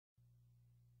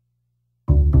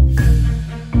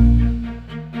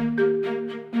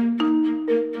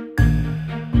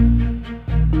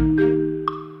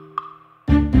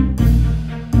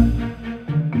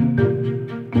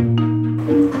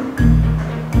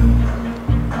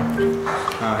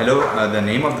Hello, the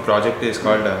name of the project is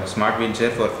called Smart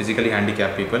Wheelchair for Physically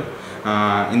Handicapped People.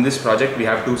 In this project we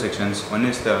have two sections. One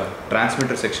is the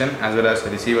transmitter section as well as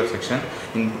the receiver section.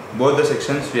 In both the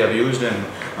sections we have used an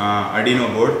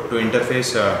Arduino board to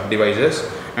interface devices,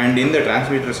 and in the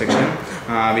transmitter section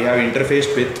we have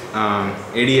interfaced with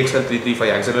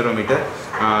ADXL335 accelerometer,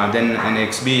 then an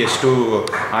XBEE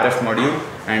RF module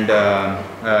and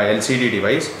LCD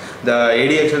device. The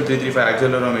ADXL335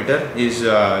 accelerometer is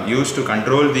used to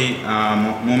control the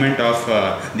movement of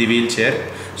the wheelchair.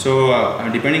 So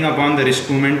depending upon the wrist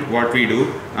movement, what we do,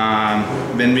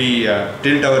 when we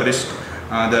tilt our wrist,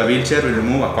 the wheelchair will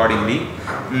move accordingly.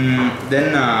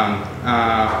 Then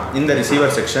in the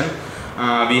receiver section,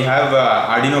 we have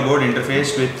Arduino board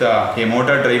interfaced with a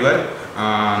motor driver,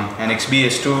 an XBEE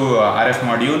RF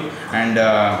module and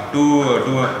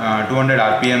 200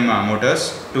 RPM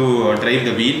motors to drive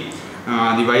the wheel.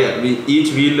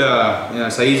 Each wheel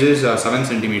size is 7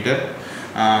 centimeter,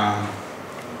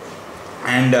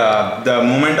 and the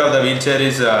movement of the wheelchair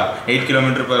is 8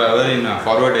 km per hour in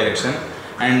forward direction,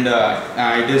 and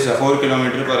it is 4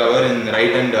 km per hour in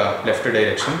right and left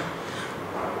direction.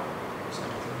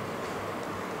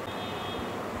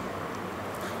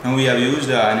 Now we have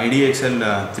used an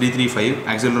ADXL335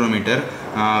 accelerometer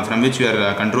from which we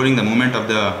are controlling the movement of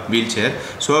the wheelchair.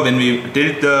 So when we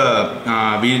tilt the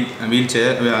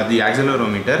wheelchair, the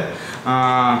accelerometer,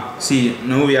 see,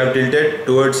 now we have tilted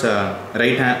towards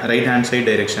right hand side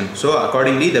direction. So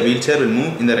accordingly the wheelchair will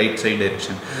move in the right side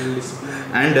direction,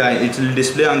 and it will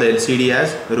display on the LCD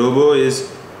as robo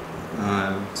is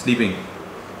sleeping,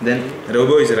 then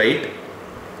robo is right.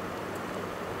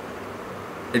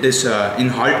 It is in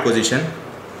halt position.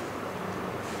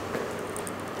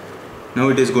 Now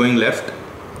it is going left,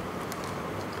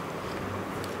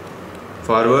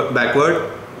 forward, backward,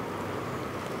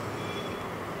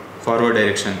 forward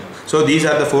direction. So these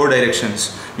are the 4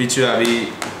 directions which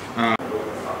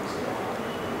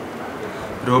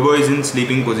robo is in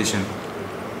sleeping position.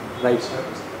 Right.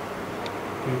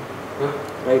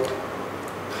 Right.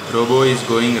 Robo is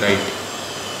going right.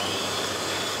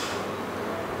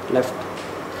 Left.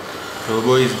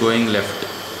 Robo is going left.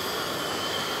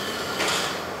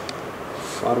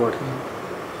 Forward.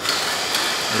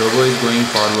 Robo is going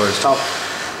forward. Stop.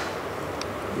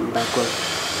 Backward.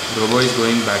 Robo is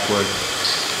going backward.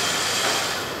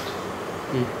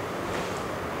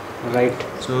 Right.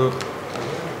 So